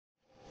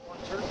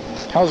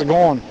How's it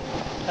going?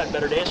 Had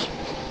better days.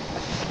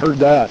 Heard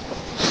that.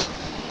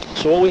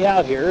 So what we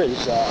have here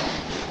is,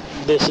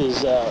 this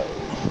is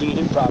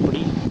deeded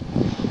property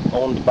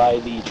owned by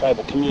the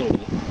tribal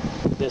community.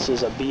 This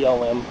is a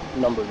BLM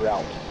numbered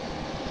route.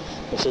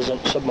 This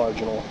isn't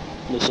submarginal.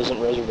 This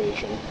isn't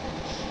reservation.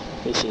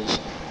 This is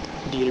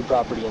deeded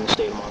property in the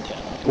state of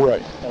Montana.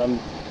 Right. And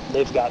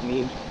they've got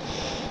me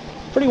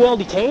pretty well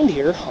detained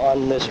here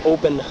on this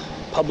open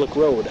public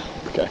road.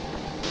 Okay.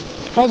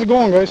 How's it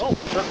going, guys? Oh,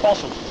 Kirk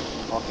Paulson.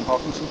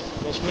 Hawkinson.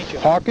 Nice to meet you.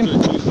 Hawkin?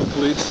 Chief of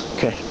Police.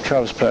 Okay,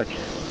 Travis Peck.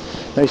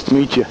 Nice to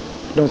meet you.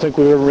 Don't think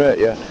we've ever met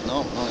yet.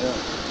 No, not yet.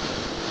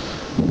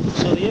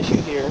 So the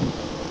issue here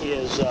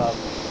is,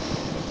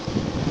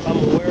 I'm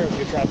aware of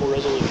your tribal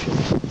resolution.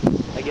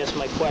 I guess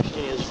my question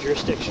is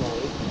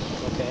jurisdictionally,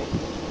 okay,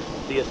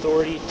 the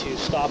authority to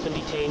stop and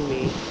detain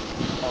me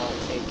on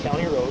a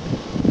county road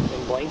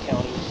in Blaine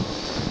County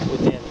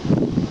within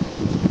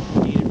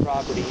deeded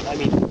property. I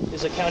mean,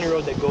 is a county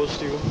road that goes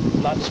through,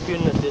 not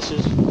disputing that this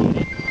is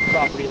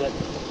property that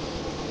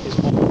is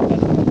owned by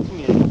the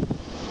community,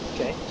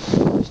 okay,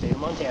 state of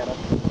Montana.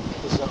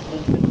 This is an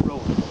open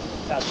road.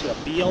 That's a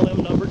BLM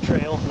numbered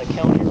trail and a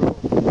county road.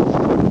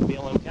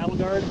 BLM cattle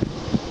guard,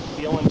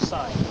 BLM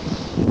sign.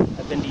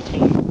 I've been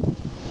detained.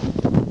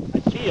 I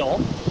feel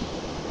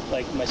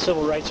like my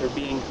civil rights are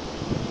being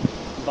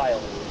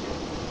violated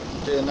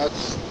here. Okay, and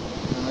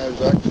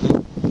there's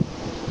actually,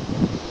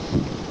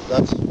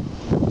 that's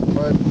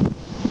my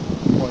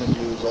point of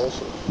view is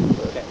also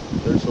that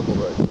their civil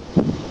rights are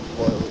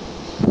violated.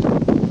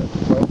 That the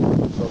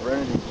tribal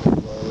sovereignty is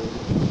violated.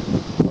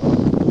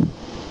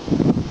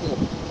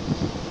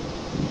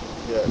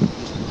 Yeah,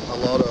 just a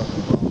lot of,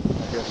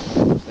 I guess,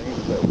 things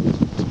that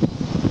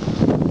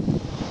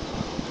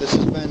this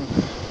has been,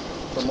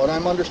 from what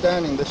I'm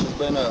understanding, this has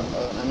been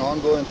an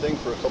ongoing thing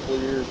for a couple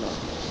of years now.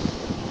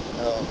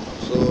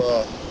 So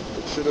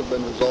it should have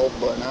been resolved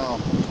by now.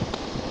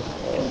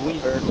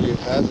 Apparently it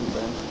hasn't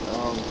been,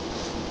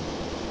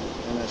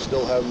 and they're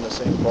still having the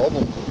same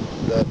problems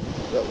that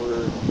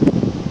were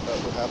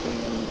happening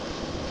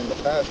in the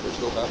past. They're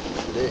still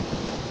happening today.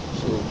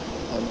 So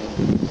I mean,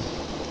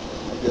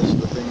 I guess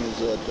the thing is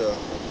that I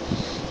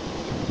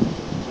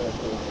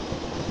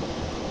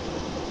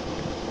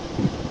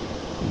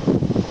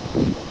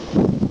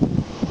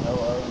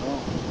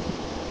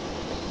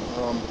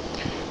don't know.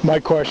 My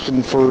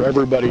question for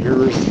everybody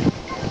here is,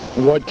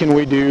 what can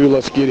we do?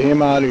 Let's get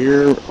him out of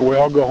here. We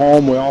all go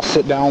home. We all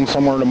sit down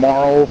somewhere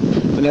tomorrow.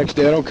 The next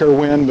day, I don't care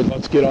when, but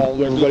let's get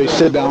everybody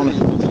sit down.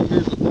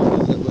 Here's the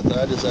thing with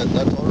that is that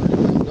that's already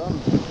been done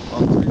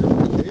on 3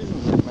 different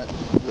occasions. They met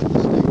with the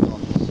state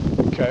on this.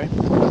 Okay.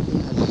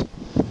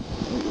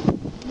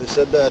 They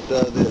said that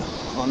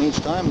on each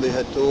time they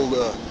had told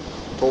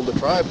the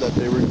tribe that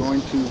they were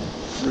going to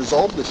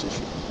resolve this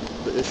issue.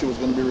 The issue was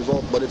going to be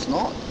resolved, but it's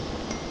not.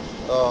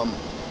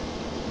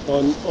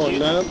 On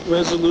that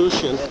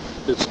resolution,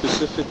 it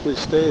specifically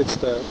states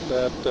that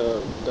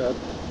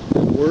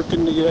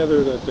working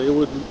together, that they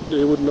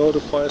would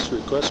notify us,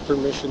 request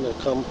permission to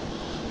come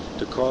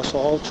to cross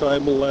all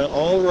tribal land,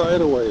 all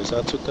right-of-ways.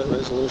 That's what that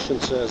resolution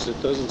says.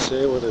 It doesn't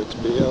say whether it's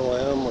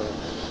BLM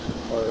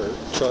or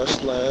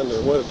trust land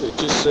or what. It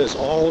just says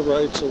all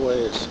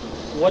rights-of-ways.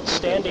 What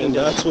standing and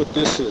that's what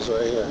this is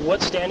right here.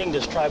 What standing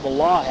does tribal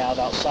law have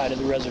outside of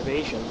the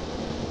reservation?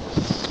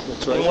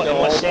 That's right. And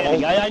what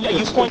standing? I know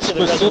you point to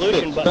the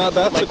resolution, but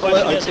my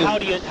question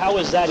is, how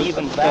is that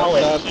even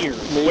valid here,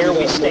 where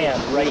we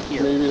stand right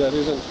here? Maybe that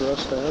isn't for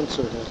us to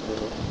answer.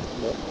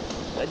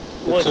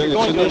 Well, if you're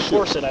going to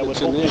enforce it, I would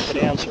hope you could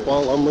answer.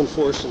 Well, I'm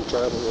enforcing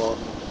tribal law.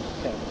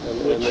 Okay.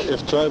 And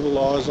if tribal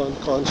law is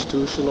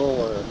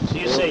unconstitutional or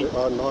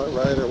not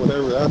right or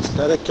whatever,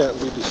 that it can't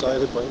be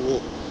decided by me.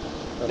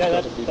 That's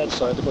got to be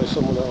decided by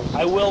someone else.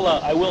 I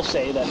will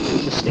say that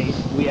the state,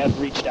 we have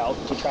reached out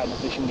to tribal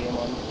fishing game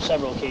on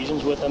several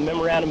occasions with a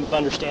memorandum of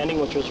understanding,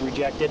 which was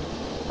rejected,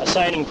 a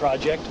signing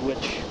project,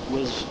 which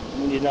we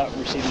did not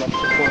receive much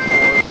support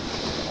for.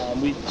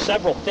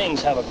 Several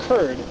things have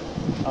occurred.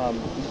 I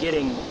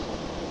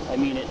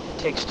mean, it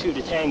takes 2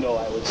 to tango,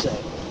 I would say.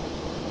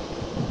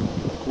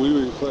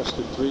 We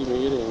requested 3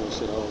 meetings.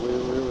 We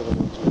were the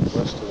ones who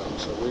requested them,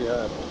 so we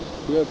had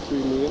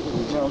 3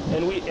 meetings.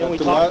 And we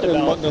talked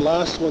about the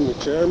last one. The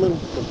chairman,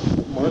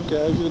 Mark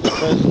Agnew, the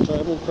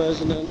tribal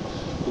president,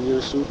 and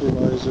your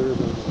supervisor,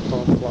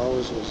 Tom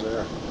Flowers, was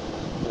there,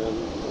 and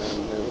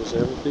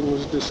everything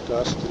was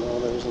discussed.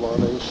 There was a lot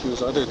of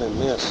issues other than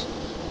this,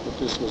 but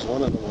this was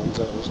one of the ones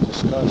that was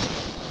discussed,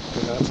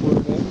 and that's where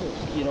it ended.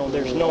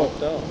 There's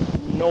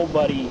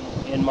nobody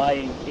in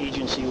my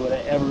agency would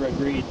have ever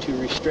agreed to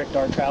restrict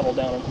our travel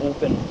down an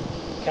open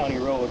county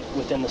road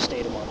within the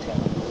state of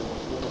Montana.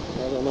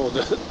 I don't know,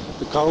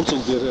 the council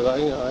did it.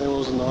 I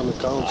wasn't on the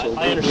council.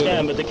 I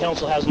understand, but the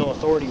council has no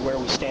authority where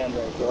we stand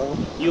right here.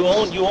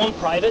 Well, you own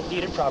private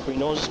deeded property.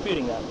 No one's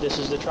disputing that. This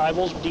is the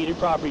tribal's deeded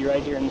property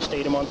right here in the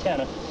state of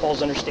Montana.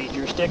 Falls under state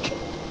jurisdiction.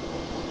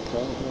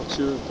 Well, that's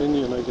your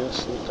opinion, I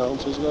guess. The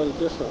council's got a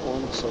different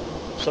one, so.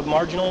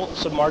 Submarginal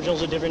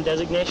is a different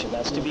designation.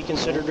 That's to be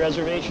considered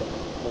reservation.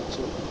 That's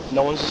it.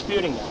 No one's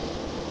disputing that.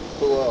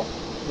 So,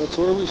 That's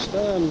where we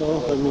stand,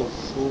 though. I mean,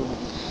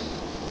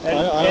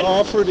 I And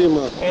offered him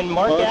a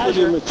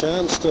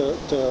chance to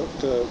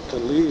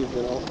leave,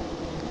 you know.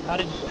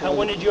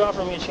 When did you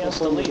offer me a chance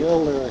to On the leave?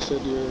 hill there, I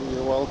said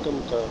you're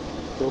welcome to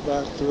go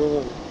back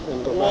through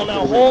and go Well, back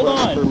now and hold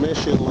request on.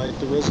 permission like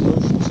the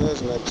resolution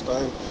says next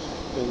time.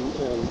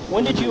 And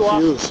When did you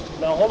refused.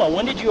 Now hold on.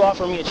 When did you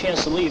offer me a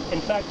chance to leave?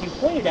 In fact, you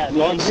pointed at me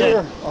Not and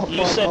here,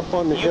 said up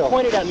on the you hill.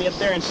 pointed at me up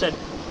there and said,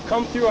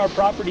 "Come through our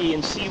property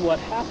and see what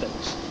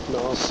happens."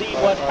 No, See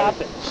what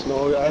happens.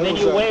 No, And then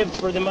you waved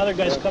for them other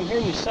guys to come here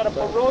and you set up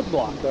a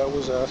roadblock. That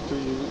was after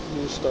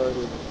you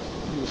started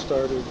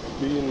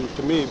being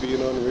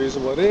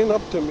unreasonable. It ain't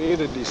up to me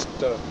to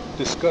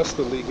discuss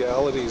the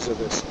legalities of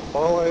this.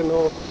 All I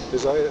know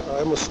is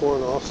I'm a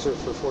sworn officer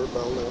for Fort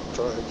Belknap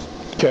Tribes.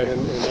 Okay.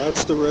 And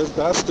that's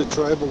the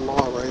tribal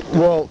law right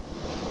there. Well,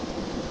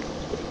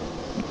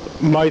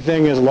 my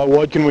thing is,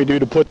 what can we do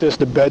to put this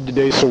to bed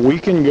today so we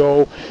can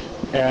go?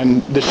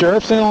 And the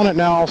sheriff's in on it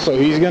now, so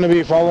he's going to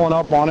be following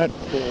up on it.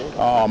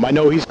 I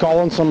know he's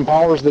calling some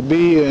powers that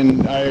be,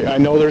 and I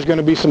know there's going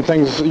to be some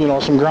things,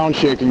 some ground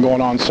shaking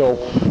going on. So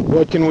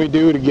what can we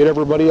do to get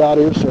everybody out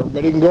of here so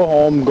everybody can go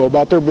home, go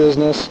about their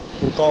business?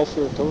 We'll call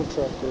for a tow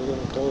truck. We're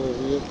going to tow the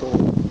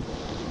vehicle,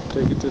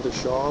 take it to the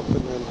shop,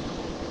 and then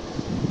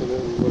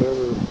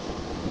whatever.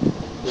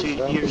 So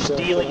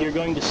you're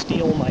going to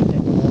steal my thing.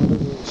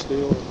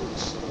 Steal it.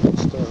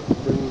 It's to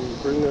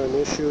bring an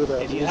issue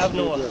that... If you have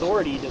no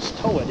authority to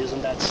tow it,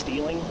 isn't that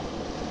stealing?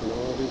 No,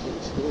 it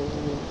isn't stealing.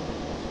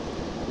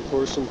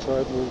 Enforcing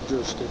tribal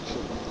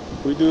jurisdiction.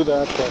 We do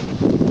that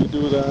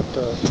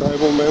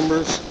tribal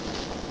members,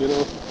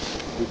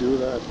 we do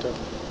that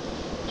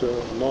to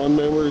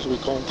non-members. We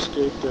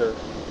confiscate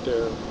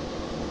their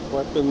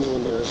weapons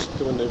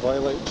when they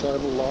violate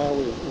tribal law.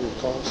 We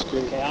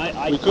confiscate. Okay,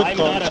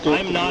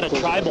 I'm not a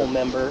tribal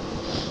member.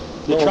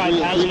 The tribe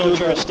has no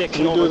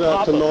jurisdiction over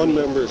top of me. We do that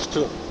to non-members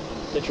too.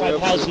 The tribe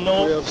has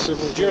no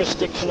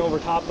jurisdiction over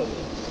top of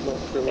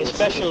me,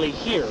 especially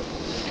here,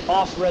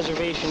 off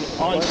reservation,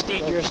 on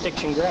state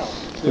jurisdiction ground.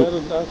 Yeah,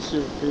 that's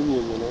your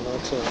opinion,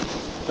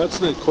 That's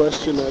the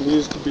question that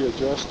needs to be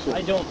addressed here.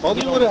 All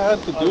you would have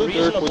had to do,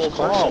 Dirk, was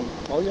call.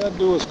 All you had to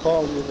do was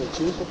call. You're the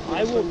chief of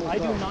police. I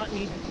do not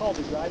need to call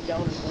to drive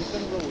down an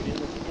open road in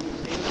the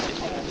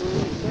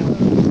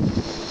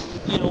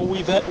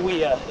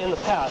in the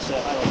past, I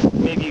don't know,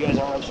 maybe you guys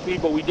aren't up to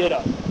speed, but we did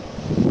a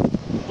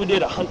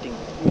hunting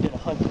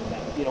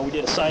map. We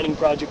did a signing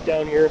project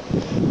down here.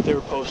 They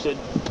were posted.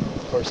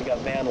 Of course, it got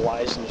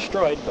vandalized and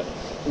destroyed, but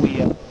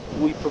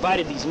we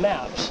provided these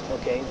maps,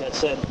 okay, that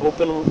said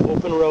open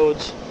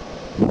roads,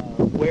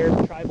 where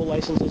tribal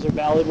licenses are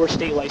valid, where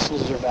state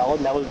licenses are valid,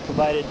 and that was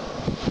provided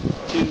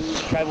to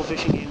Tribal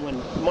Fishing Game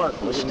when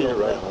Mark was still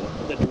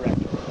the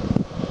director.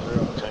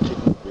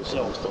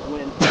 So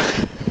when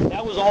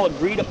that was all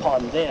agreed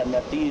upon then,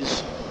 that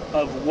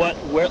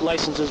where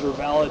licenses were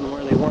valid and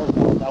where they weren't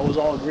valid, that was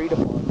all agreed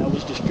upon. That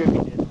was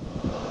distributed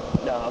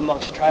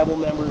amongst tribal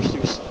members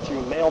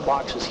through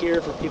mailboxes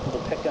here for people to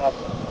pick up.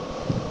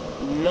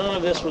 None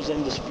of this was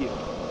in dispute.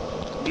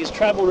 These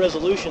tribal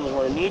resolutions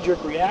were a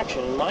knee-jerk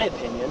reaction, in my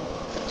opinion,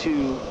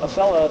 to a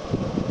fella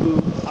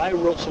who I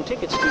wrote some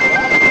tickets to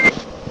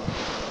last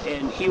year,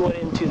 and he went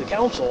into the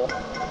council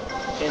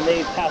and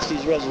they passed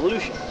these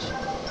resolutions.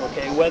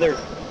 Okay, whether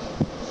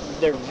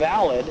they're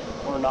valid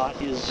or not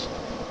is,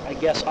 I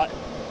guess,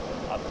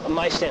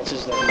 my stance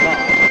is they're not,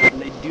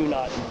 and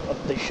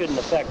they shouldn't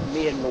affect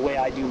me in the way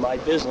I do my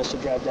business to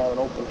drive down an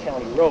open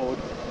county road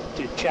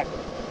to check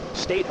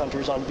state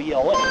hunters on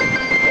BLM,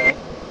 okay,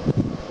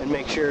 and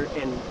make sure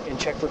and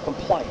check for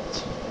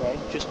compliance, right?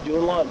 Just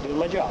doing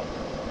my job.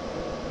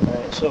 All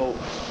right, so,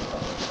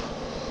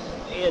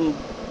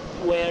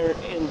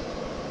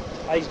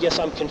 I guess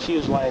I'm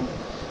confused why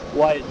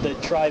the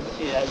tribe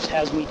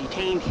has me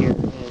detained here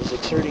and is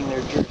exerting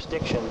their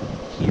jurisdiction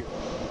here.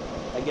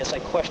 I guess I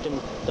question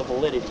the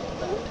validity of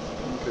that.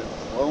 Okay.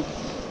 Well,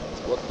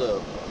 what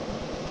the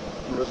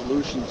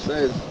resolution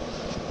says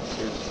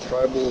is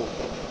tribal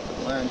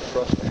land,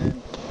 trust,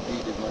 and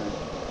deeded land.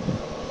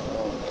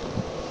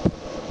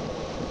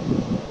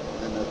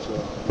 And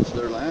it's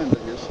their land, I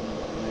guess,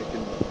 and they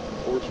can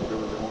enforce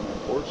whatever they want to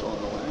enforce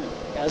on the land.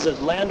 As a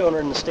landowner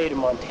in the state of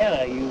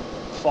Montana, you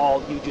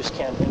just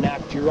can't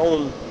enact your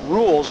own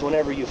rules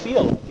whenever you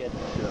feel like it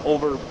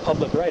over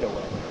public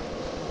right-of-way.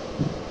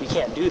 You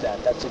can't do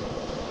that. That's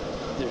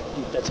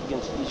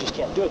against, you just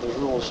can't do it. There's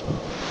rules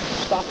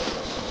stop it.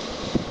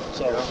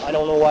 So I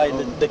don't know why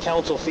the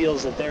council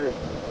feels that they're...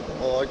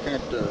 Well,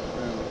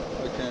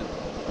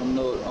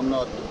 I'm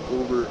not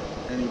over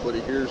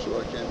anybody here, so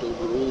I can't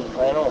overrule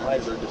anybody. I know,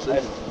 their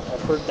decision.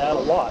 I've heard that a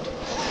lot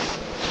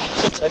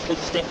since I've been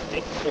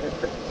standing here.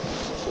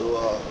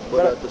 So,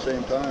 but at the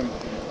same time,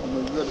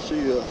 we've got to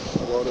see a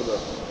lot of the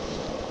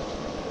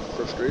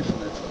frustration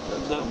that's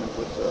coming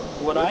with a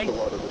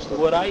lot of this stuff.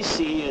 What I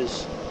see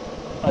is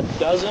a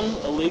dozen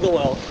illegal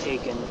elk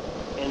taken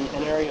in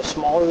an area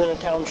smaller than a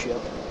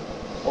township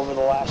over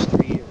the last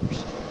 3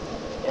 years.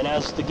 And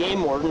as the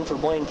game warden for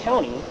Blaine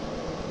County,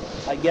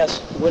 I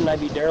guess, wouldn't I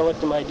be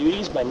derelict in my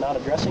duties by not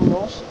addressing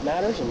those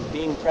matters and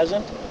being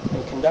present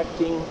and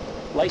conducting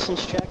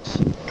license checks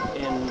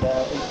and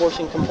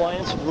enforcing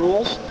compliance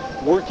rules,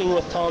 working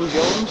with Tom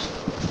Jones?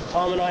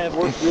 Tom and I have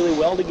worked really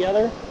well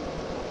together.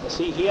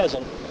 See, he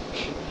hasn't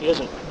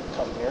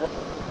come here.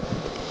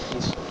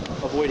 He's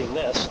avoiding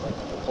this like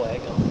the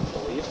plague, I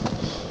believe.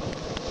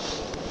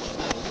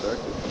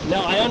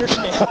 No, I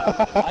understand.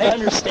 I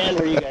understand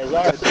where you guys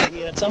are. But, I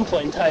mean, at some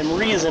point in time,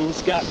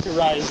 reason's got to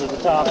rise to the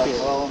top here.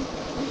 Well,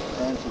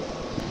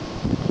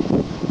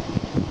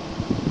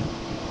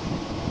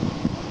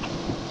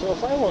 So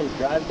if I want to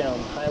drive down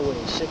Highway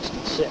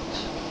 66,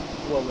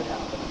 what would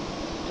happen?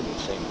 To the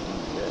same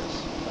thing,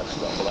 yes. That's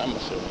what I'm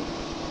assuming.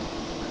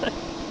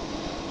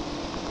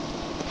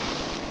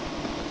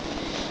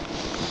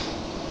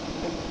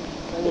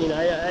 I mean,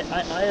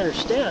 I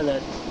understand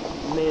that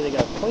maybe they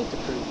got a point to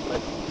prove,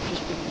 but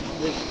just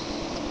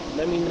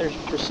I mean, there's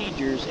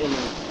procedures in the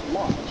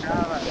laws that you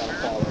got to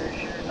follow.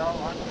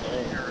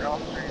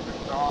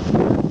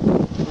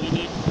 We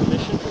need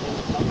permission for him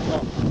to come. No.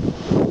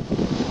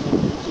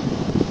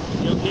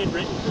 You'll need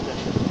written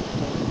permission.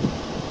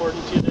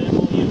 According to the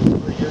MOU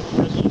or your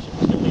resolution,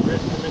 you'll need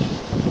written permission.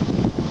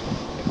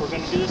 If we're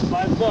going to do this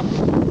by the book.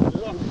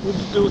 What'd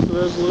you do with the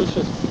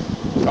resolution?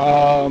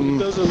 It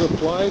doesn't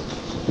apply.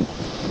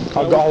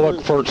 I'll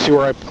look for it, see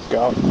where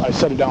I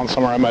set it down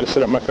somewhere. I might have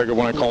set it up my figure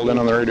when I called in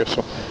on the radio,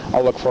 so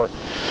I'll look for it.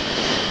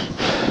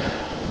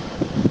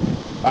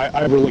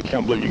 I really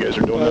can't believe you guys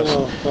are doing this.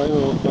 I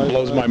know. It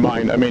blows my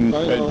mind. I mean,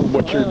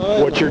 what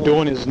you're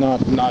doing is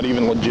not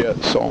even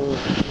legit. So.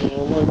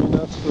 Well, I mean,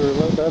 that's a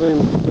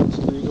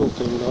legal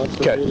thing, not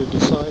for me to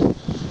decide.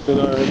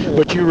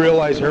 But you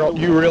realize, Harold,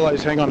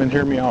 hang on and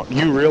hear me out.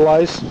 You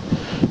realize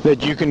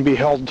that you can be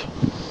held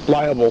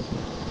liable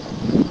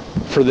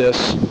for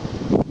this.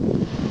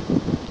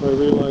 I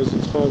realize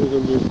it's probably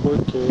going to be a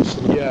court case.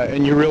 Yeah,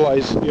 and you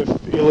realize if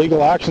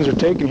illegal actions are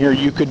taken here,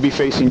 you could be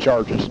facing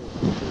charges,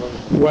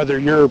 whether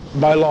your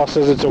bylaw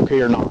says it's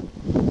okay or not.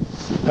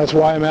 That's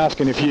why I'm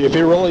asking. If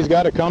it really's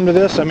got to come to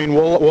this, I mean,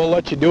 we'll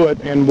let you do it,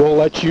 and we'll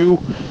let you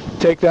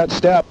take that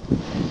step,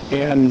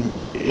 and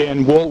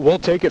we'll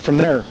take it from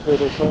there.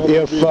 It'll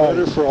probably be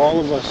better for all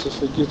of us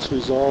if it gets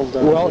resolved.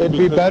 Well, it'd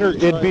be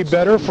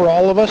better for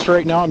all of us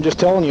right now. I'm just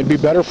telling you, it'd be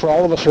better for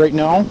all of us right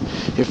now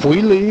if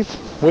we leave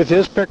with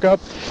his pickup,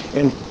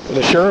 and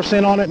the sheriff's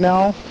in on it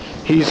now.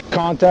 He's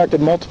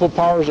contacted multiple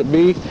powers that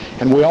be,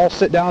 and we all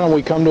sit down and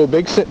we come to a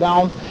big sit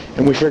down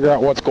and we figure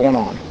out what's going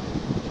on.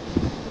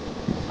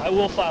 I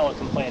will file a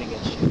complaint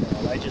against you,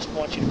 Harold. I just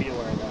want you to be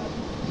aware of that.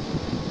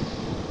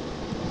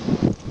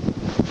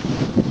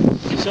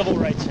 Civil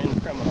rights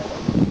and criminal.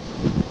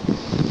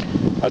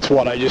 That's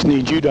what I just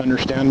need you to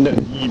understand,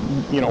 that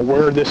you know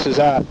where this is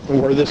at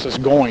and where this is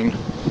going.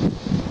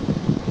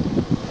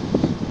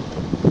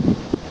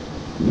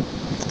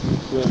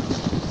 Yeah.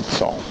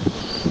 So.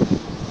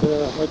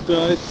 Yeah, I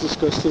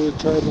discussed it with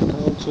tribal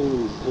council,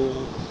 and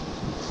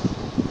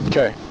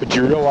okay, but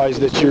you realize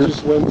that you're...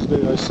 Just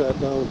Wednesday I sat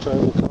down with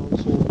tribal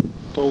council,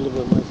 told them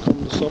I might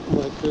come to something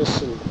like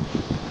this, and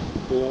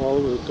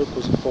all it took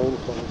was a phone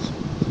call. So.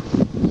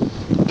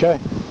 Okay,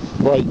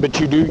 but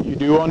you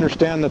do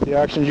understand that the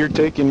actions you're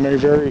taking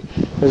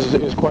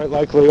is quite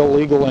likely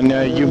illegal, and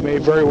you may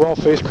very well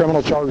face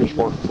criminal charges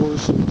for it.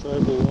 Enforcing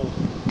tribal law.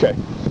 Okay.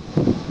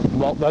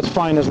 Well, that's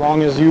fine as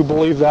long as you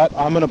believe that.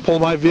 I'm going to pull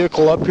my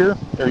vehicle up here.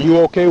 Are you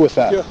okay with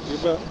that? Yeah, you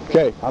bet.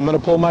 Okay, I'm going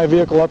to pull my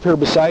vehicle up here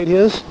beside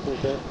his,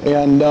 okay.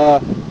 And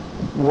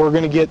we're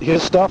going to get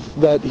his stuff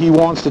that he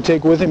wants to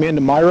take with him into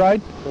my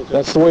ride. Okay.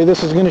 That's the way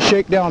this is going to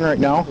shake down right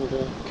now.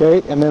 Okay.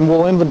 Okay, and then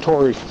we'll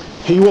inventory.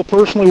 He will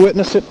personally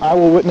witness it, I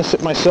will witness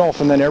it myself,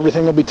 and then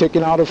everything will be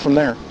taken out of from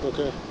there.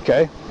 Okay.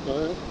 Okay?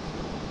 All right.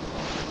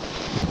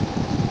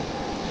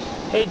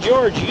 Hey,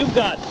 George,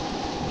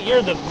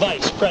 you're the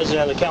vice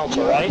president of the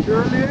council, right?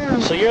 Sure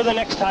am. So you're the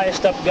next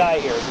highest up guy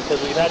here, because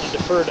we've had to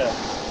defer to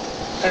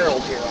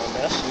Harold here on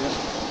this.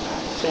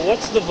 So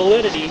what's the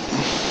validity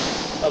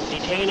of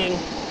detaining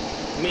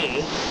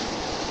me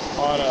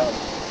on a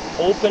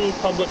open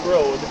public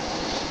road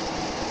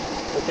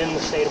within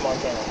the state of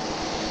Montana?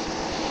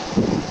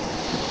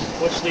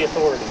 What's the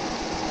authority?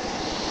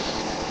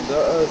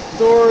 The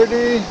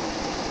authority,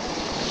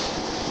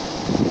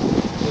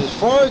 as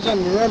far as I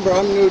remember,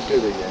 I'm new to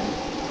the game,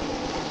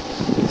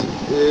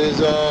 is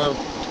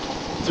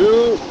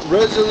through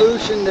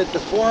resolution that the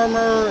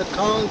former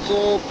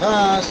council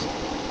passed.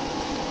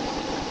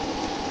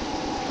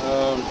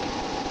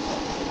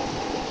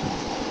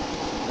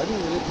 I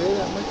didn't really pay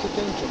that much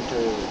attention to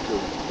it.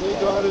 They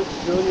got it,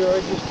 Junior. I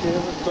just came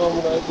and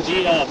told them I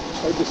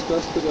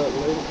discussed it at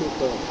length with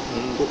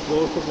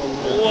both of them.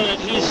 Well,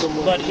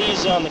 but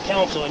he's on the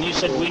council, and you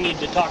said we need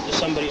to talk to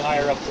somebody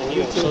higher up than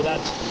you, so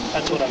that's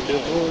what I'm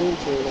doing.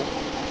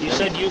 You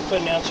said you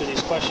couldn't answer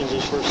these questions,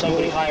 it's for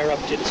somebody higher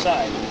up to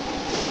decide.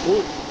 That's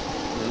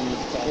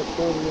how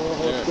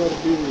it's got to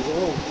be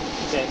resolved.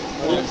 Okay.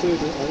 I didn't tell you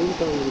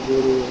to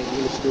go to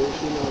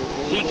administration or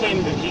He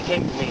came to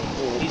me.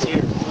 He's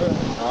here.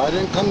 I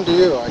didn't come to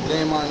you. I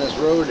came on this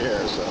road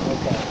here, so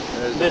Okay.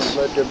 don't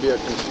let there be a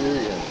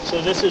confusion. So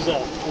this is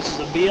a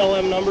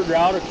BLM numbered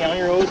route or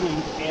county road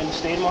in the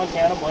state of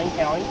Montana, Blaine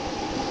County.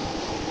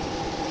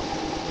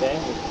 Okay.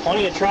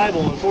 Plenty of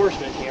tribal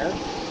enforcement here.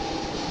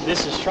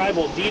 This is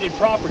tribal deeded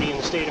property in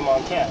the state of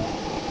Montana.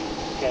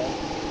 Okay.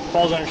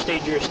 Falls under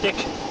state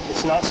jurisdiction.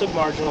 It's not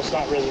submarginal, it's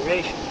not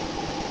reservation.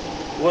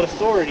 What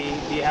authority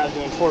do you have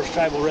to enforce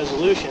tribal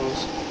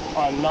resolutions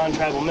on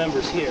non-tribal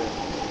members here?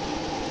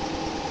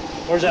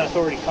 Where's that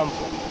authority come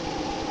from?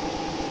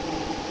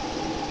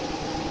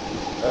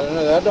 I don't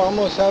know, that'd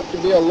almost have to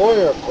be a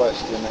lawyer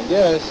question, I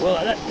guess.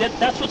 Well,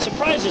 that's what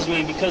surprises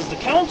me, because the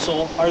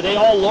council, are they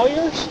all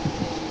lawyers?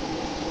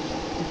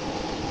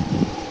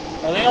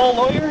 Are they all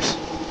lawyers?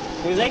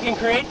 Because they can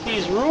create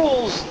these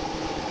rules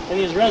and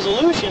these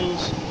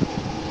resolutions.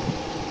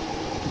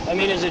 I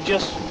mean, is it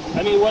just,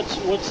 I mean,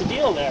 what's the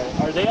deal there?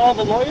 Are they all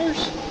the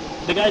lawyers?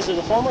 The guys,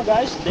 the former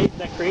guys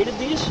that created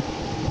these?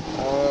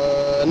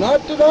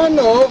 Not that I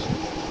know.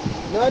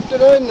 Not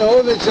that I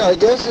know. I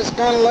guess it's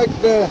kind of like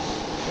a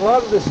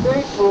lot of the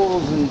state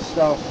rules and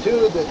stuff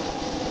too. That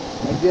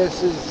I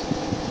guess is,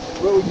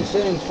 what would you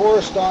say,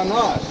 enforced on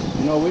us.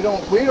 You know, we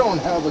don't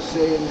have a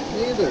say in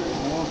it either.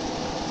 You know.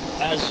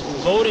 As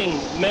voting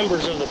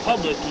members of the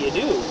public, you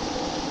do.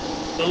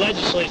 The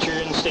legislature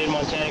in the state of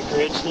Montana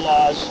creates the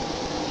laws.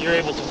 You're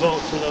able to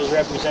vote for those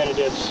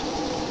representatives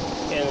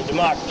in the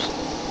democracy.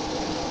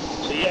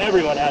 So yeah,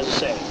 everyone has a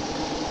say.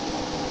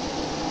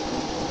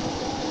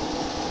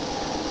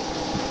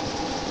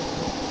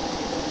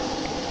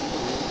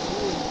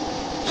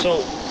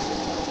 So,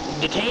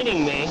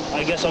 detaining me,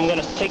 I guess I'm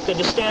going to take the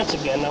stance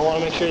again. I want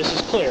to make sure this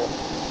is clear.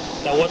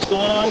 Now, what's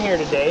going on here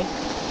today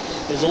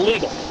is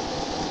illegal.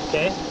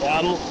 Okay?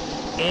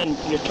 And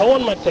you're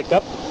towing my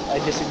pickup. I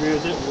disagree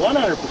with it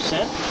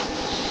 100%.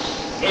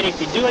 And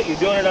if you do it, you're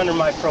doing it under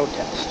my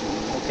protest.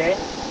 Okay?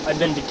 I've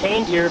been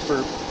detained here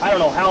for I don't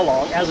know how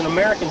long as an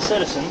American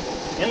citizen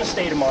in the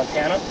state of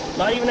Montana,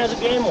 not even as a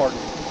game warden.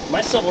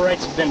 My civil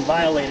rights have been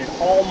violated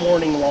all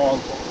morning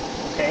long.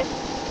 Okay?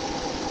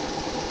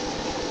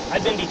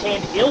 I've been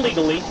detained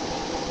illegally,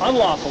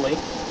 unlawfully,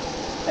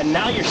 and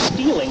now you're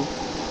stealing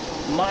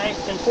my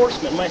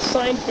enforcement, my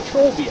signed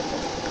patrol vehicle,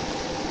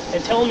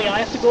 and telling me I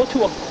have to go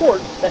to a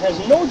court that has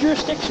no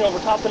jurisdiction over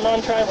top of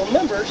non-tribal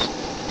members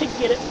to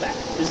get it back.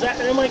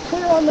 Am I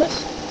clear on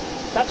this?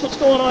 That's what's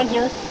going on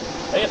here?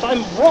 If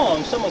I'm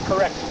wrong, someone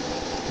correct me.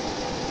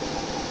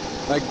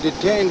 Like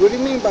detained? What do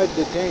you mean by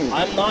detained?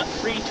 I'm not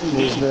free to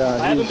leave.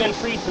 I haven't been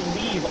free to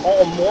leave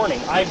all morning.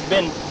 I've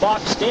been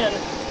boxed in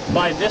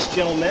by this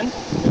gentleman,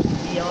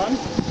 Dion,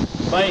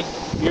 by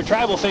your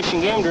tribal fish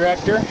and game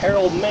director,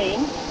 Harold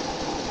Main,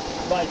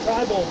 by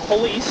tribal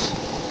police.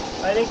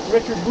 I think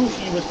Richard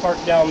Bushy was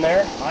parked down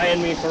there,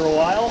 eyeing me for a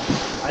while.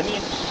 I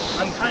mean,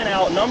 I'm kind of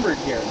outnumbered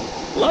here.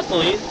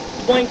 Luckily,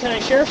 the Blaine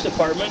County Sheriff's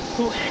Department,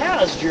 who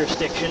has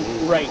jurisdiction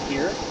right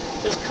here,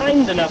 is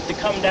kind enough to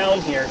come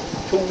down here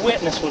to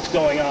witness what's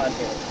going on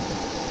here.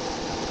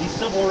 These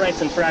civil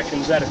rights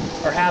infractions that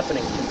are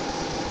happening to me.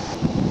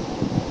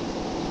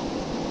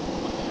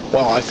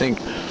 Well, I think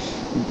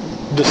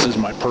this is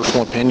my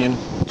personal opinion,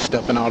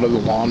 stepping out of the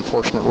law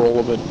enforcement role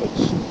of it, but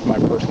my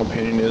personal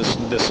opinion is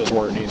this is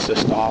where it needs to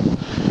stop.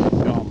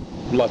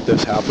 Let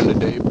this happen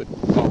today, but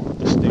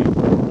the state,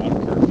 I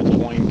don't care if it's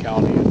Blaine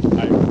County, and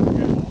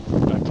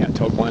I can't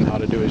tell Glenn how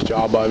to do his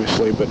job,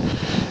 obviously, but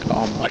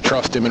I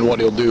trust him in what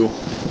he'll do.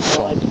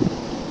 So. Well,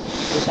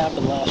 this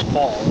happened last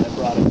fall, and I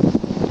brought it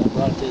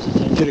to his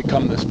attention. Did it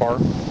come this far?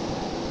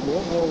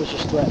 No, it was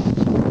just threatened.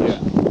 Yeah.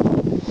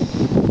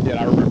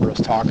 Yeah, I remember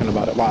us talking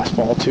about it last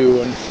fall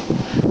too,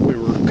 and we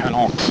were kind of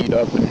all keyed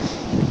up and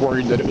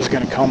worried that it was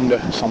going to come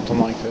to something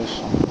like this.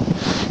 So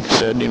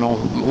said, you know,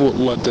 we'll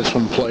let this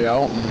one play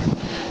out, and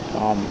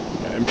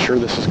I'm sure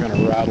this is going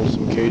to rattle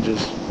some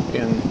cages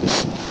in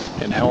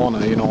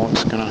Helena. You know,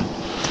 it's going to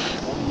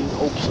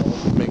hope so.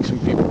 Make some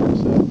people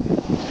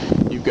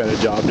upset. You've got a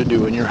job to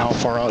do, and you're how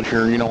far out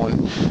here, you know,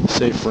 and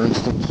say, for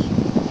instance,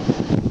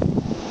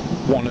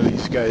 one of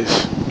these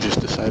guys just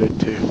decided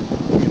to,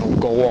 you know,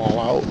 go all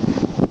out.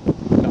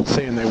 Not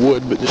saying they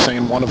would, but just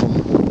saying one of them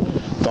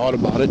thought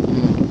about it,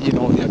 and, you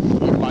know,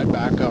 my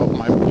backup,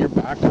 your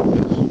backup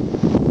is,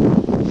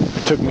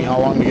 it took me how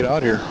long to get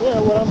out here? Yeah,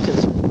 what I'm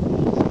concerned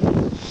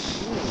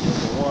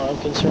about, I'm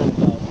concerned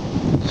about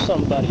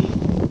somebody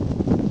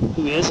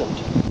who isn't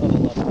of a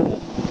level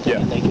head. Yeah.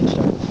 And they can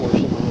start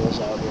enforcing the rules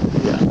out here.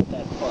 Yeah.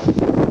 That part.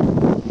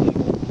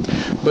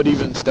 But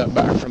even step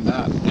back from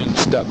that and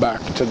step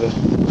back to the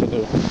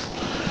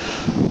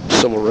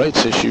civil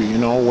rights issue, you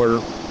know,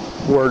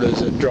 where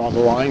does it draw the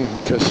line?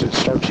 Because it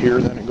starts here,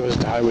 then it goes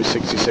to Highway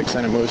 66,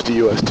 then it moves to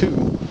US 2.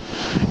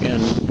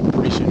 And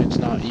pretty soon it's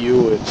not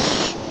you,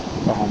 it's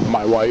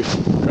my wife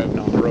driving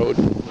down the road.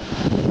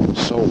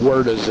 So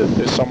where does it,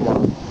 is somewhere,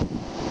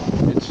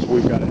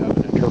 we've got to have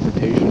an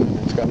interpretation, and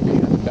it's got to be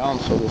handed down,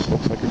 so this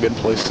looks like a good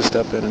place to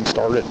step in and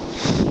start it.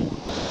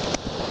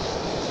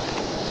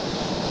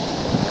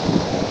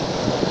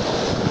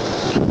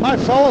 Hi,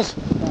 fellas.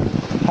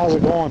 How's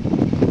it going?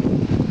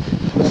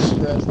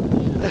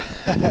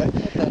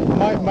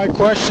 My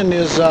question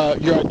is,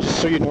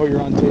 just so you know, you're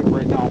on tape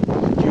right now.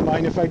 Do you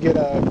mind if I get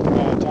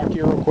talk to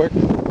you real quick?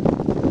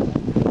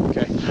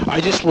 Okay. I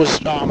just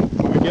was, I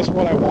guess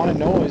what I want to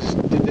know is,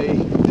 did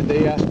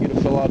they ask you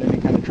to fill out any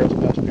kind of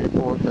trespass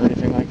paperwork or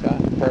anything like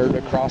that prior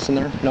to crossing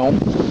there? No?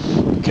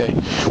 Okay.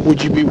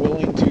 Would you be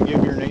willing to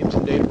give your names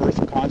and date of birth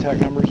and contact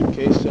numbers in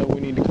case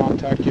we need to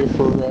contact you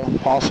for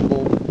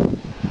possible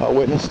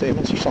witness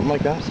statements or something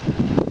like that?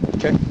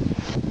 Okay.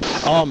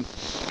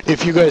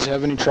 If you guys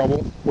have any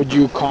trouble, would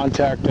you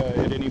contact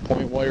at any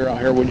point while you're out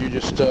here? Would you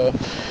just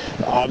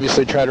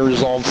obviously try to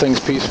resolve things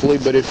peacefully?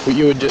 But if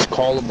you would just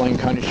call the Blaine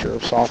County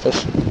Sheriff's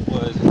Office.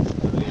 Was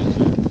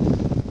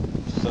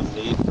some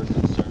need for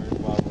concern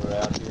while we're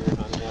out here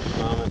hunting at the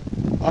moment?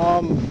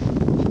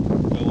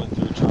 Going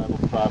through tribal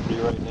property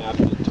right now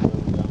to get to where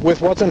we're going.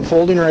 With what's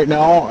unfolding right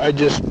now, I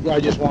just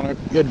want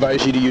to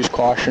advise you to use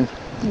caution.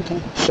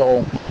 Okay.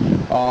 So,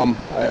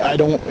 I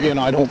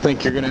don't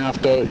think you're going to have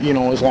to,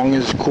 as long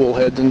as cool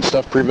heads and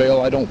stuff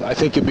prevail, I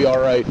think you'll be all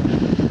right.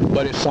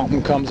 But if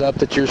something comes up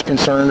that you're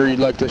concerned or you'd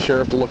like the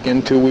sheriff to look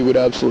into, we would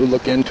absolutely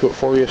look into it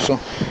for you. So,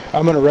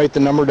 I'm going to write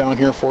the number down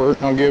here for it,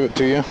 and I'll give it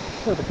to you.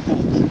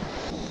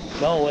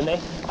 No,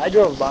 I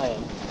drove by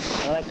them,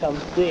 and I come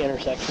to the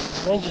intersection,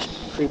 and they just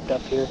creeped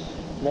up here.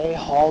 And they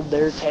hauled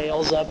their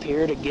tails up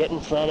here to get in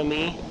front of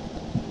me.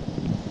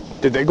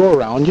 Did they go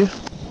around you?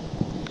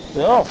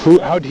 No.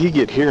 How'd he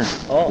get here?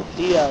 Oh,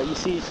 you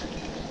see,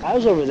 I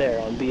was over there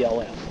on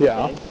BLM.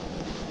 Yeah. Okay?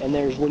 And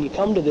when you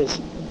come to this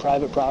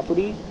private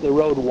property, the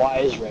road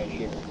Y's right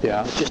here.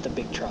 Yeah. It's just a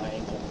big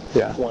triangle.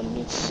 Yeah.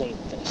 It's the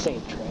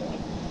same trail.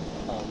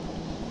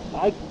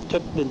 I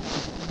took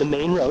the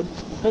main road,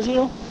 because, I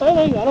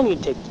don't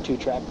need to take the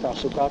 2-track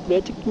across the property. I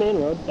took the main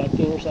road, back to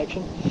the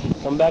intersection,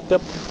 come back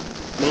up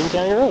Main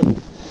County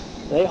Road.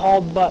 They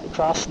hauled butt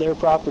across their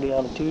property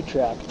on a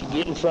 2-track to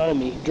get in front of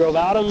me. Drove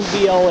out on the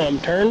BLM,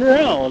 turned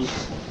around,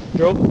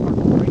 drove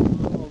right in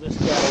the middle of this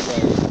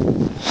cattle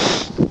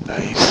road.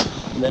 Nice.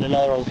 And then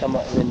another one come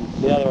up, and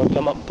then the other one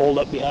come up and pulled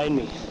up behind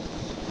me.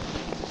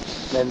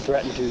 Then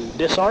threatened to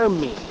disarm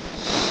me,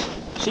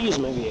 seize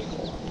my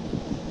vehicle.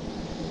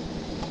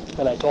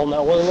 And I told them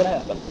that wasn't going to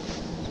happen.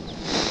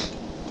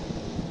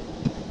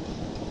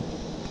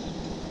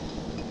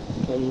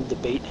 And the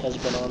debate has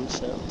been on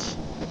since.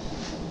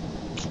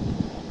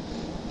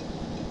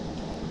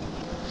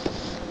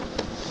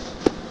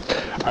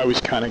 I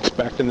was kind of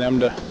expecting them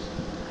to,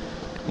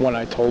 when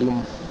I told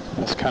them,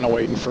 I was kind of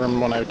waiting for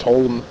them. When I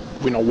told them,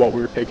 what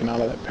we were taking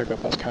out of that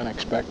pickup, I was kind of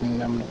expecting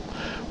them to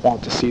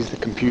want to seize the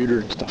computer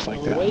and stuff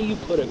like that. The way you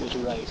put it was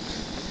right.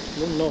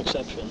 There's no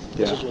exception.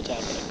 This Yeah. is what's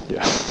happening.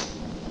 Yeah.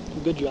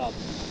 Good job.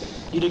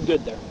 You did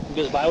good there.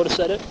 Because if I would have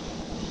said it,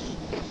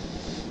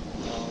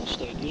 no,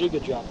 stayed. You did a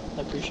good job.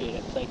 I appreciate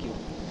it. Thank you.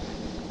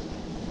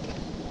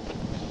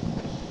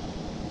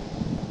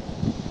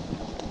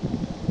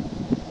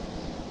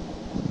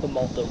 The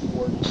Malta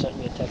warden sent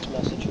me a text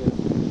message here.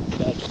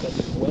 I just got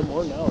way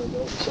more than an hour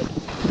ago. He said,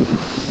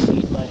 "You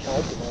need my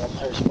help?" And all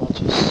my response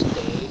was,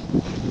 "Stay."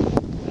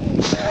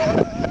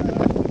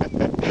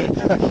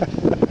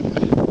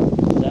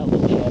 That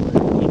little hammer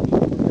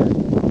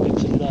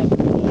mixing it up.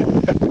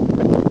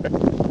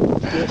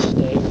 Just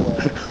stay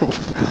away.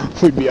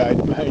 We'd be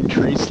hiding behind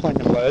trees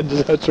slinging lead.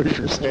 That's what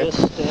you're saying.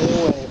 Just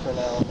stay away for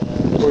now, man.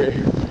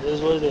 It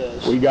is what it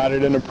is. We got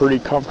it in a pretty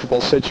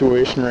comfortable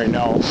situation right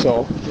now,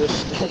 so.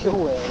 Just stay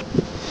away.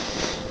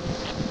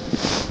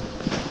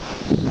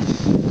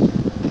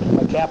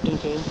 My captain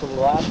came from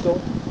Glasgow.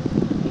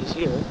 He's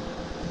here.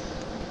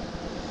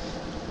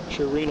 I'm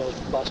sure Reno's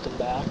busting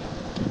back.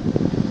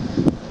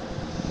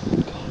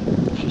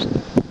 God, it's just...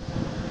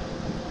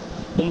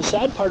 And the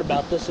sad part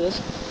about this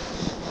is,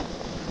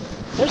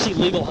 there's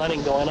illegal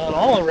hunting going on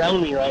all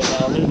around me right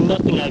now. There's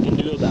nothing I can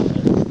do about it.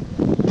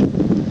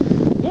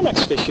 Your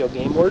next fish show,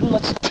 game warden.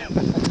 Let's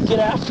get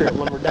after it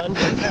when we're done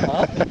here,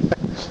 huh?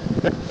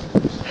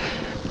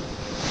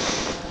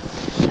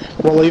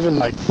 Well, even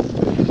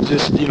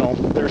just,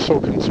 they're so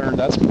concerned.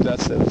 That's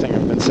the thing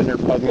I've been sitting here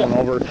puzzling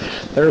over.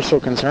 They're so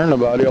concerned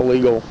about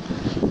illegal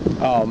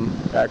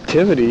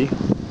activity,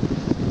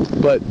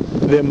 but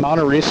the amount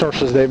of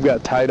resources they've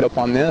got tied up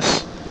on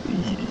this,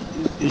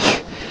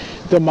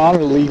 the amount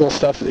of illegal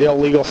stuff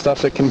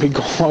that can be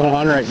going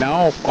on right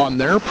now on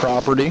their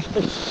property,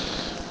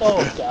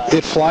 Oh, God.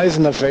 it flies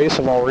in the face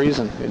of all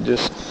reason. It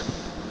just...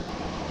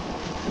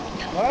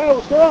 All right,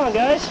 what's going on,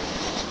 guys?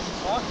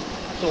 Huh?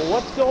 So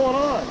what's going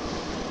on?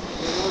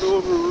 I got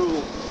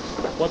overruled.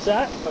 What's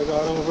that? I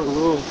got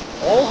overruled.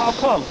 Oh, how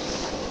come?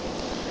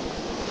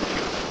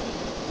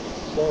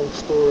 Long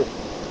story.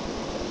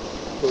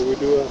 But we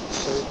do have to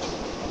search,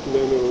 and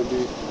then it will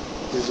be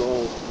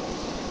resolved.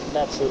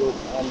 That's it. It'll,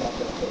 I'm not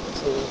going to take it.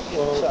 so,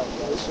 well, Sorry,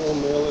 guys. so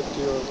mail it to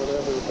you or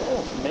whatever.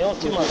 Oh, mail it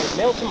to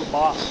my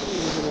boss.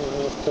 You're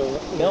gonna have to.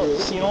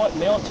 You know what?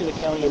 Mail it to the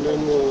county. And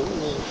then we'll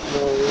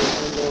mail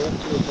it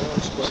to your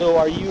boss. But So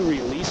are you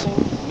releasing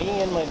me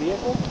and my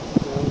vehicle?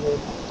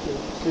 you're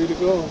free to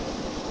go.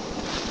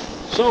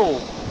 So,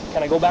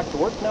 Can I go back to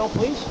work now,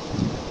 please?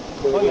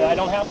 Okay, I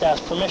don't have to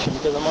ask permission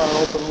because I'm on an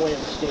open way of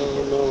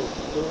staying. No,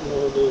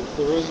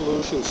 the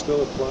resolution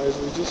still applies.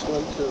 We just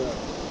went to that.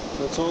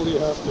 That's all you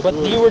have to But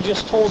do. you were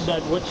just told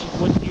that what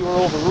you were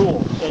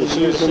overruled in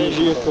your seizing the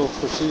decision. vehicle,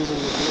 for seizing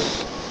the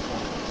vehicle.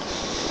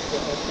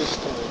 At this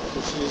time,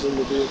 for seizing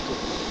the vehicle.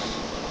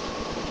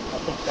 I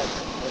think that's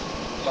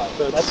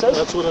it?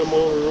 That's what I'm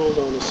overruled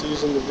on, is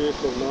seizing the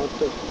vehicle, not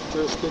the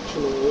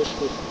jurisdictional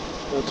issue.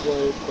 That's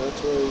why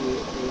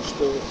you're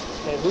still...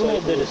 And who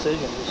made the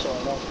decision, just so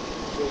I know?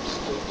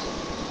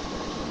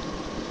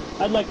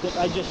 I'd like to,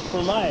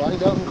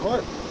 Find out in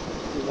court.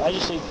 I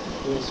just think,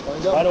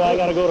 Find out why in do I court.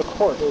 gotta go to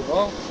court?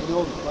 Well, you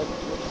know, like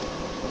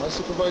my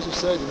supervisor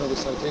said, you know, the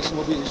citation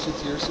will be issued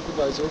to your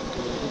supervisor, and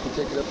then he can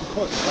take it up in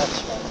court. That's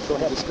fine. Go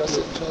ahead. Discuss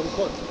it in tribal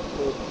court.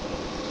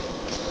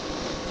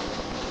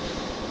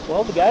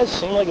 Well, the guys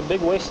seem like a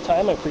big waste of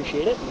time. I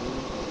appreciate it.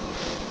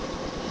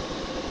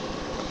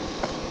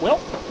 Well,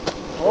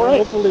 all right.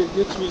 Hopefully it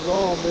gets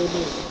resolved.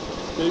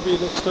 Maybe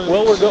next time.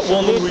 Well,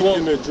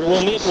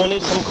 we'll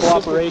need some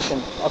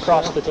cooperation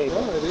across the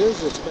table. Yeah, it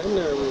is. It's been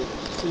there. We've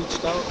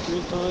reached out 3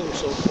 times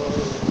so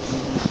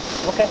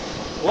far. Okay.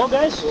 Well,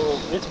 guys,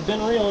 it's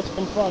been real. It's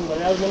been fun, but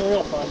it has been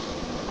real fun.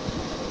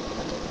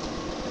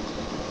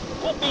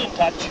 We'll be in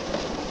touch.